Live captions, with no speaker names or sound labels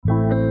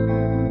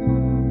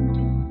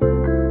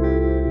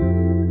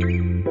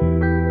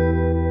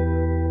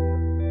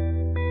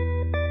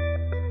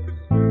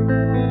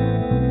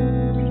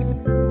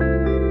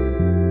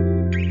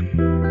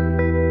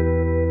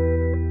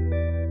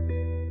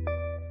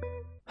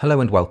Hello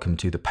and welcome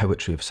to The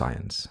Poetry of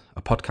Science,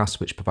 a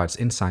podcast which provides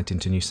insight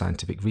into new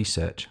scientific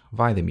research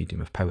via the medium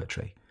of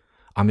poetry.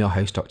 I'm your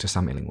host, Dr.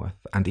 Sam Illingworth,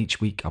 and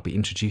each week I'll be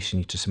introducing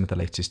you to some of the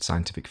latest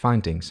scientific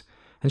findings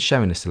and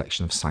sharing a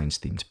selection of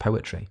science-themed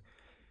poetry.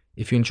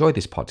 If you enjoy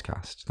this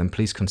podcast, then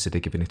please consider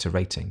giving it a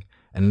rating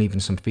and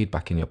leaving some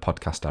feedback in your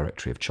podcast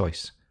directory of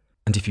choice.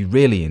 And if you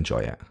really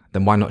enjoy it,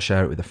 then why not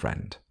share it with a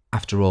friend?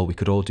 After all, we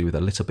could all do with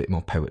a little bit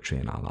more poetry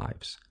in our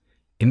lives.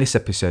 In this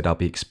episode, I'll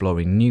be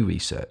exploring new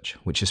research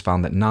which has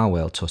found that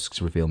narwhal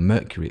tusks reveal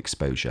mercury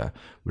exposure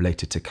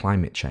related to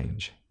climate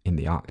change in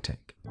the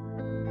Arctic.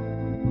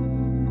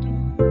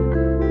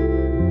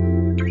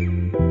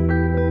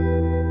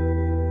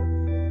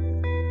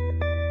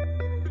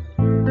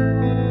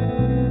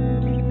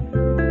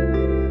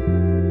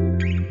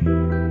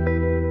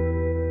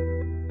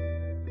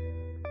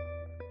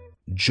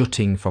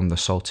 Jutting from the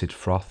salted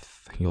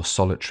froth, your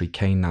solitary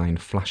canine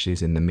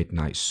flashes in the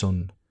midnight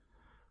sun,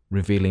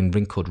 revealing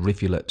wrinkled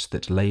rivulets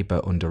that labour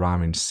under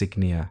our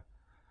insignia,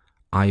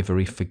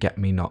 ivory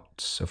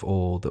forget-me-nots of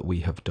all that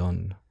we have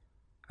done,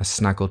 a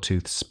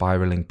snaggletooth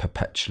spiralling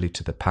perpetually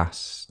to the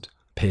past,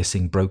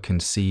 piercing broken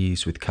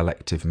seas with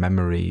collective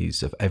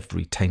memories of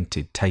every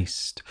tainted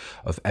taste,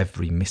 of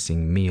every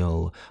missing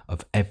meal,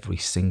 of every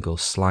single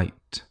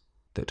slight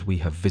that we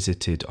have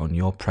visited on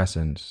your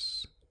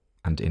presence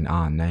and in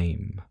our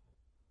name.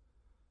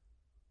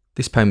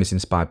 This poem is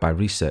inspired by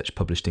research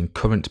published in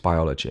Current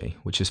Biology,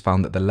 which has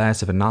found that the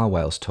layers of a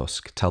narwhal's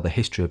tusk tell the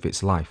history of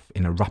its life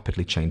in a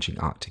rapidly changing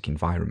Arctic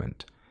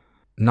environment.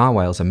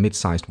 Narwhals are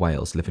mid-sized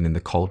whales living in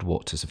the cold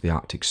waters of the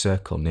Arctic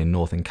Circle near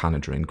northern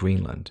Canada and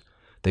Greenland.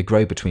 They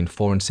grow between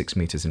 4 and 6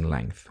 metres in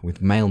length,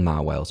 with male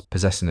narwhals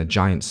possessing a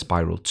giant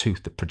spiral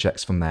tooth that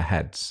projects from their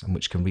heads and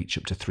which can reach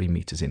up to 3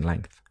 metres in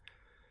length.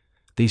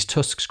 These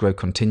tusks grow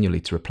continually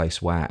to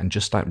replace wear, and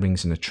just like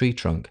rings in a tree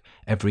trunk,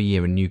 every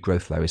year a new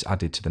growth layer is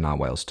added to the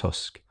narwhal's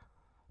tusk.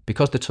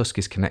 Because the tusk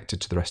is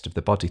connected to the rest of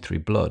the body through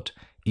blood,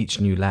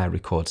 each new layer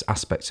records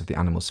aspects of the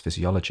animal's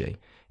physiology,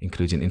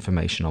 including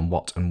information on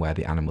what and where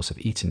the animals have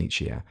eaten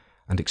each year,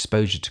 and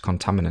exposure to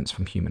contaminants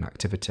from human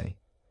activity.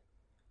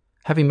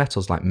 Heavy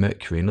metals like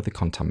mercury and other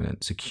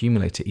contaminants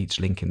accumulate at each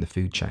link in the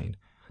food chain.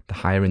 The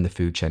higher in the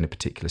food chain a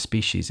particular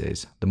species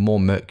is, the more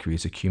mercury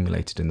is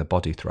accumulated in the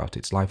body throughout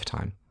its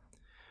lifetime.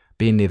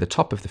 Being near the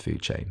top of the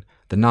food chain,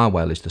 the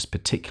narwhal is thus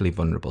particularly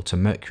vulnerable to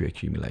mercury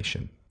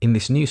accumulation. In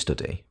this new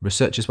study,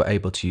 researchers were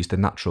able to use the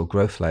natural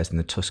growth layers in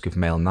the tusk of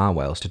male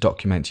narwhals to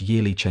document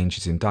yearly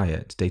changes in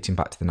diet dating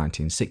back to the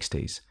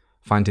 1960s,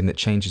 finding that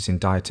changes in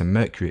diet and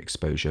mercury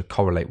exposure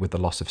correlate with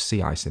the loss of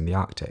sea ice in the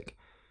Arctic.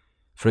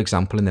 For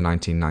example, in the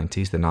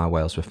 1990s, the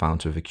narwhals were found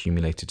to have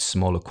accumulated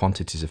smaller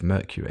quantities of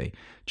mercury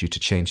due to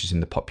changes in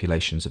the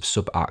populations of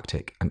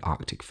subarctic and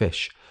Arctic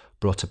fish,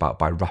 brought about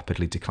by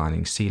rapidly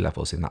declining sea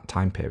levels in that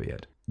time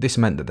period. This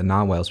meant that the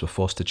narwhals were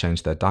forced to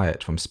change their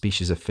diet from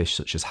species of fish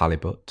such as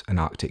halibut and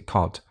Arctic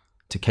cod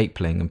to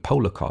capeling and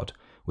polar cod,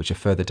 which are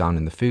further down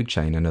in the food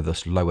chain and are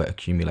thus lower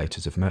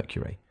accumulators of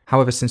mercury.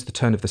 However, since the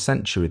turn of the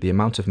century, the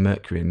amount of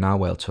mercury in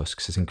narwhal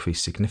tusks has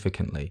increased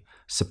significantly,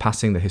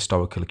 surpassing the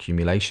historical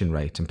accumulation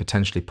rate and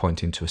potentially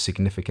pointing to a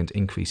significant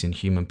increase in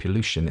human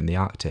pollution in the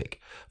Arctic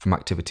from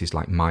activities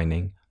like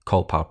mining,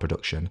 coal power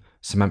production,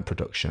 cement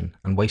production,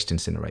 and waste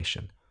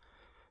incineration.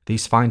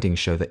 These findings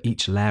show that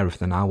each layer of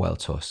the narwhal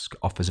tusk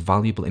offers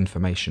valuable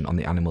information on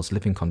the animal's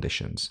living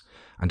conditions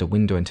and a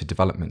window into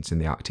developments in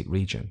the Arctic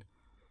region.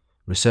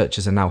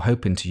 Researchers are now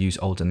hoping to use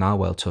older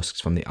narwhal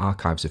tusks from the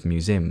archives of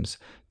museums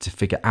to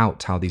figure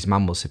out how these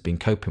mammals have been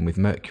coping with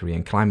mercury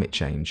and climate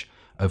change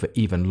over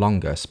even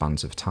longer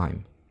spans of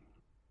time.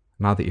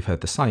 Now that you've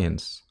heard the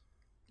science,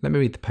 let me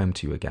read the poem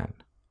to you again.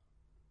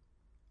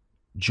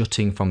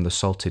 Jutting from the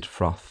salted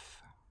froth,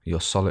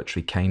 your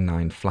solitary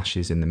canine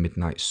flashes in the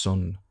midnight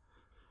sun,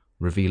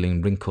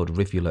 revealing wrinkled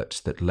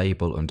rivulets that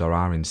label under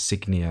our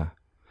insignia,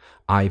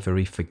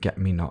 ivory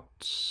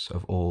forget-me-nots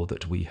of all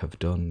that we have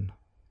done.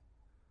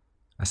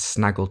 A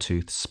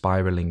snaggletooth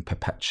spiralling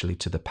perpetually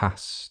to the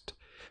past,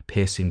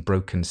 piercing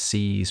broken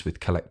seas with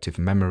collective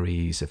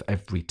memories of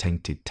every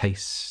tainted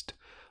taste,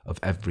 of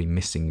every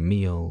missing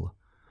meal,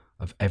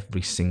 of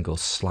every single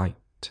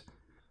slight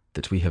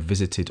that we have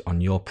visited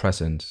on your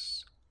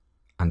presence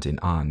and in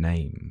our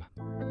name.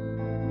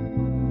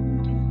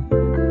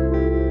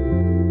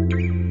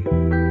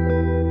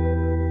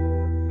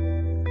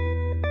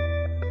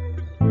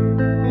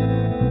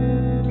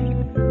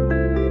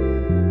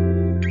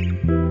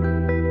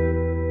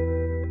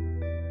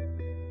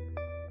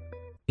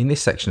 In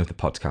this section of the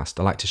podcast,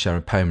 I like to share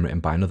a poem written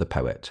by another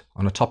poet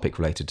on a topic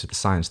related to the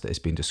science that has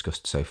been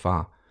discussed so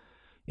far.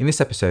 In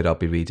this episode, I'll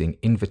be reading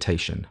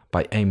Invitation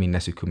by Amy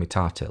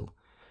Nezhukumatatil.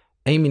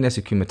 Amy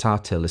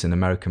Nezhukumatatil is an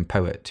American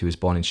poet who was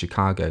born in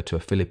Chicago to a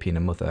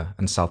Filipino mother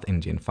and South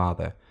Indian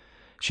father.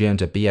 She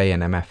earned a BA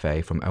and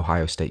MFA from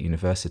Ohio State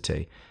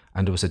University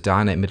and was a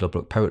Diana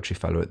Middlebrook Poetry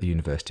Fellow at the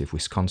University of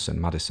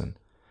Wisconsin-Madison.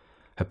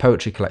 Her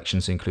poetry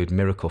collections include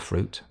Miracle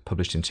Fruit,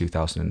 published in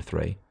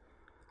 2003,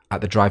 At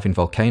the Driving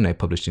Volcano,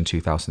 published in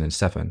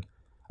 2007,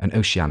 and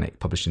Oceanic,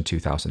 published in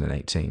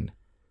 2018.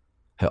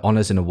 Her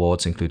honours and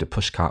awards include a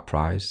Pushcart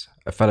Prize,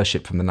 a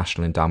fellowship from the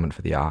National Endowment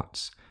for the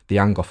Arts, the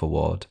Angoff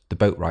Award, the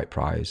Boatwright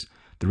Prize,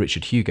 the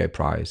Richard Hugo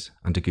Prize,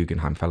 and a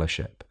Guggenheim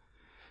Fellowship.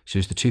 She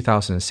was the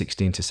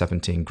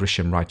 2016-17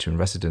 Grisham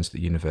Writer-in-Residence at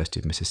the University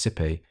of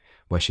Mississippi,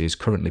 where she is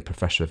currently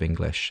Professor of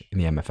English in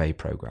the MFA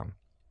programme.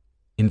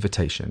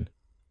 Invitation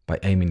by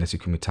Amy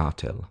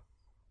Nezhukumitatil.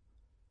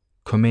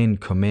 Come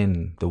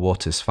in, the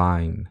water's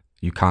fine.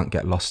 You can't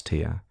get lost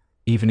here.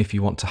 Even if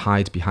you want to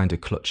hide behind a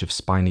clutch of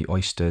spiny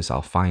oysters,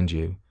 I'll find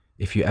you.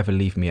 If you ever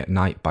leave me at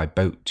night by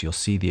boat, you'll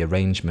see the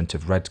arrangement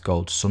of red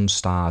gold sun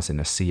stars in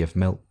a sea of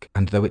milk,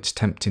 and though it's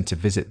tempting to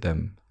visit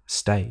them,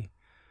 stay.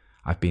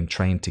 I've been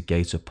trained to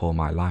gaze up all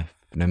my life,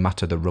 no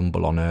matter the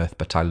rumble on earth,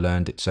 but I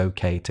learned it's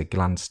okay to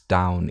glance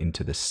down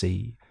into the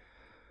sea.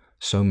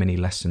 So many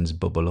lessons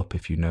bubble up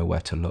if you know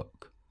where to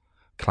look.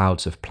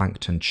 Clouds of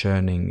plankton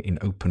churning in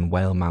open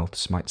whale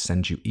mouths might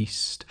send you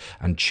east,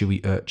 and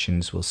chewy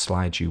urchins will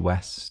slide you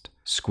west.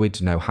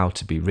 Squid know how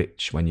to be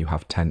rich when you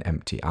have 10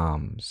 empty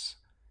arms.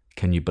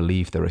 Can you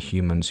believe there are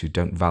humans who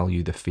don't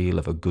value the feel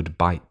of a good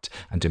bite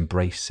and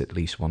embrace at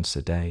least once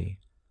a day?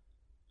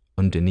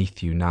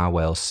 Underneath you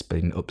narwhals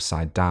spin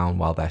upside down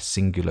while their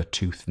singular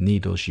tooth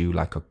needles you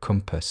like a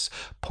compass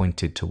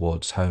pointed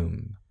towards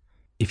home.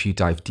 If you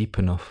dive deep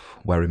enough,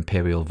 where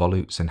imperial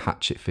volutes and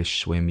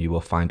hatchetfish swim, you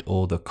will find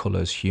all the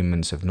colours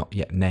humans have not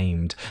yet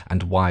named,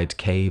 and wide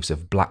caves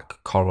of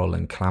black coral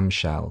and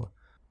clamshell.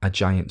 A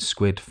giant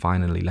squid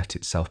finally let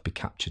itself be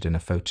captured in a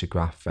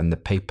photograph, and the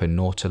paper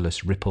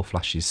nautilus ripple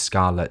flashes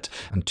scarlet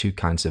and 2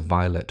 kinds of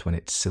violet when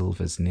it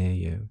silvers near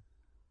you.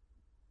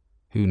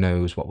 Who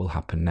knows what will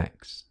happen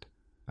next?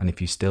 And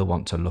if you still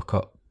want to look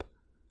up,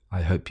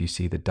 I hope you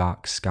see the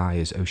dark sky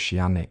as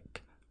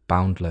oceanic,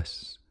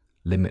 boundless,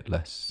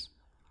 limitless,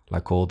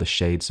 like all the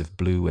shades of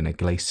blue in a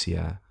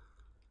glacier.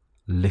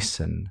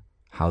 Listen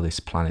how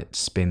this planet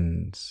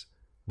spins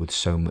with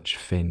so much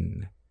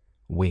fin,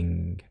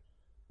 wing,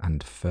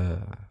 and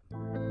fur.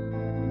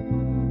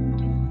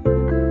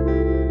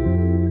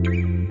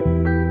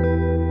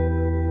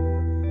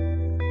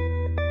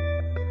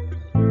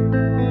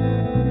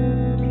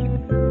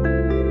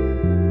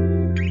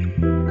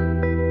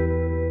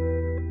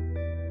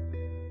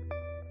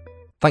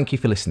 Thank you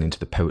for listening to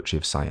The Poetry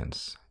of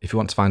Science. If you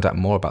want to find out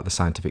more about the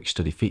scientific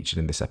study featured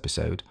in this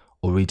episode,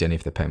 or read any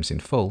of the poems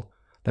in full,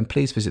 then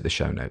please visit the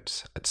show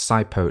notes at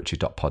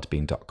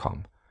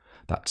scipoetry.podbean.com.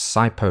 That's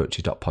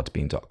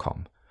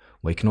scipoetry.podbean.com,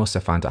 where you can also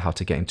find out how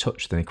to get in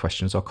touch with any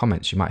questions or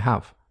comments you might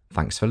have.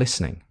 Thanks for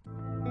listening.